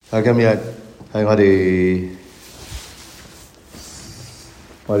今日係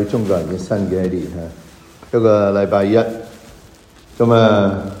我哋中國人嘅新嘅一年一個禮拜一。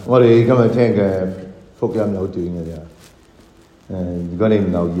我哋今日聽嘅福音好短嘅啫。如果你唔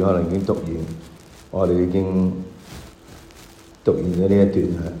留意，可能已經讀完。我哋已經讀完咗呢一段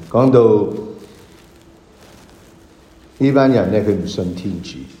講到呢班人咧，佢唔信天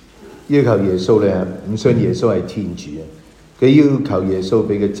主，要求耶穌咧唔信耶穌係天主啊。佢要求耶穌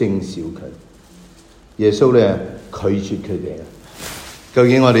俾個徵兆佢，耶穌咧拒絕佢哋啊！究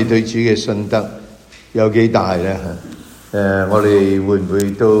竟我哋對主嘅信德有幾大咧？我哋會唔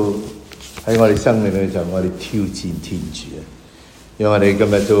會都喺我哋生命裏就我哋挑戰天主啊？讓我哋今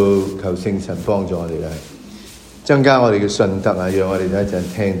日都求聖神幫助我哋咧，增加我哋嘅信德啊！讓我哋一陣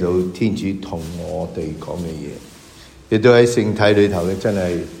聽到天主同我哋講嘅嘢，亦都喺聖體裏頭咧，真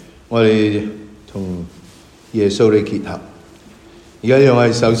係我哋同耶穌嘅結合。而家讓我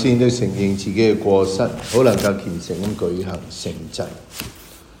哋首先都承認自己嘅過失，好能夠虔誠咁舉行聖祭。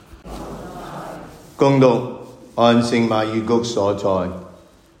恭讀按聖馬爾谷所載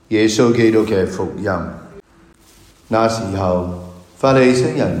耶穌基督嘅福音。那時候，法利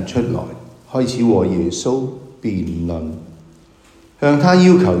賽人出來，開始和耶穌辯論，向他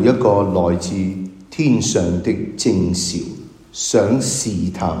要求一個來自天上的徵兆，想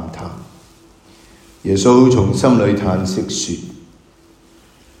試探他。耶穌從心裏嘆息說：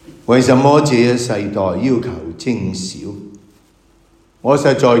為什麼這一世代要求徵兆？我實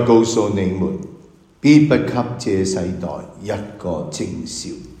在告訴你們，必不給這世代一個徵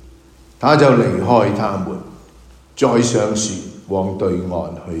兆。他就離開他們，再上船往對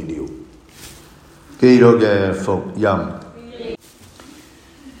岸去了。基督嘅福音。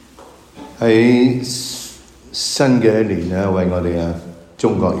喺新嘅一年咧，為我哋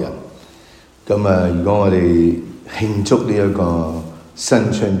中國人，如果我哋慶祝呢一個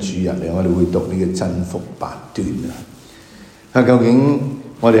新春主日咧，我哋會讀呢個真福八端究竟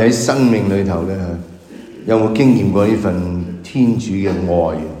我哋喺生命裏頭咧，有冇經驗過呢份天主嘅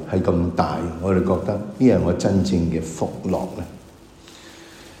愛係咁大？我哋覺得呢係我真正嘅福樂咧。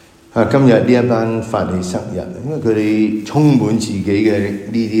今日呢一班法利塞人，因為佢哋充滿自己嘅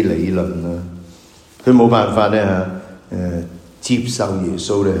呢啲理論啦，佢冇辦法咧接受耶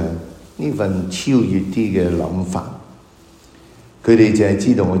穌咧呢份超越啲嘅諗法。佢哋淨係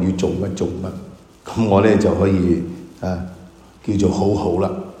知道我要做乜，咁我咧就可以叫做好好啦。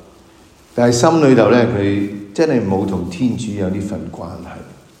但係心裏頭咧，佢真係冇同天主有呢份關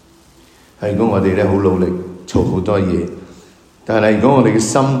係。如果我哋咧好努力做好多嘢，但係如果我哋嘅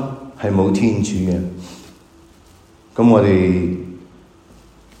心係冇天主嘅，咁我哋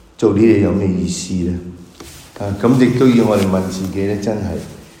做呢啲嘢有咩意思咧？咁亦都要我哋問自己咧，真係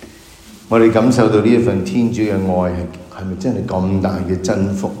我哋感受到呢一份天主嘅愛係咪真係咁大嘅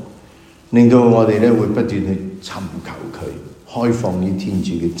真福，令到我哋咧會不斷去尋求佢，開放呢天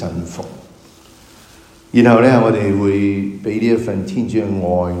主嘅真福。然後咧，我哋會俾呢一份天主嘅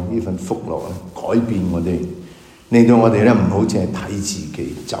愛，呢份福樂改變我哋，令到我哋咧唔好淨係睇自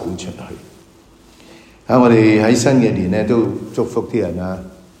己走出去。我哋喺新嘅年咧都祝福啲人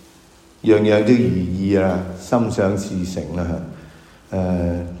樣樣都如意心想事成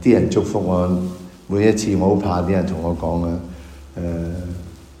啲人祝福我，每一次我好怕啲人同我講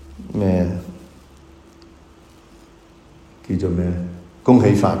咩叫做咩恭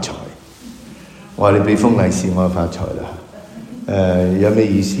喜發財。我話你俾封利是我就發財啦。有咩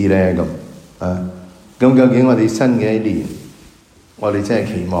意思咧？咁究竟我哋新嘅一年，我哋真係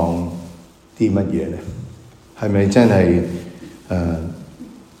期望啲乜嘢咧？係咪真係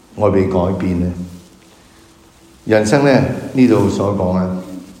愛被改變咧？人生咧呢度所講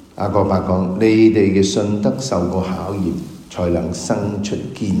雅各伯講，你哋嘅信德受過考驗，才能生出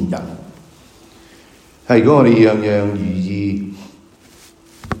堅忍。如果我哋樣樣如意，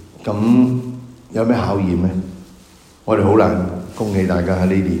咁有咩考驗咧？我哋好難恭喜大家喺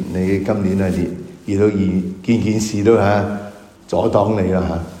呢年，你今年遇到件事都阻擋你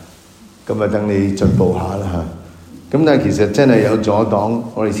啦咁等你進步下啦咁但係其實真係有阻擋，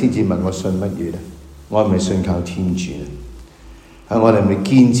我哋先至問我信乜嘢咧？我係咪信靠天主咧？我哋係咪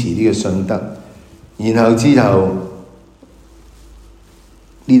堅持呢個信德？然後之後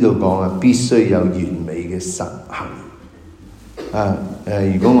呢度講必須有完美嘅實行。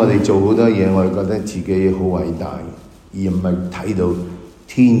如果我哋做好多嘢，我哋覺得自己好偉大，而唔係睇到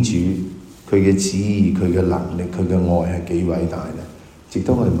天主佢嘅旨意、佢嘅能力、佢嘅愛係幾偉大咧？值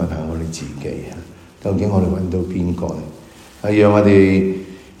得我哋問下我哋自己究竟我哋揾到邊個咧？讓我哋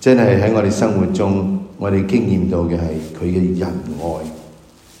真係喺我哋生活中，我哋經驗到嘅係佢嘅仁愛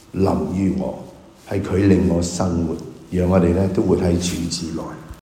臨於我，係佢令我生活，讓我哋咧都活喺主之內。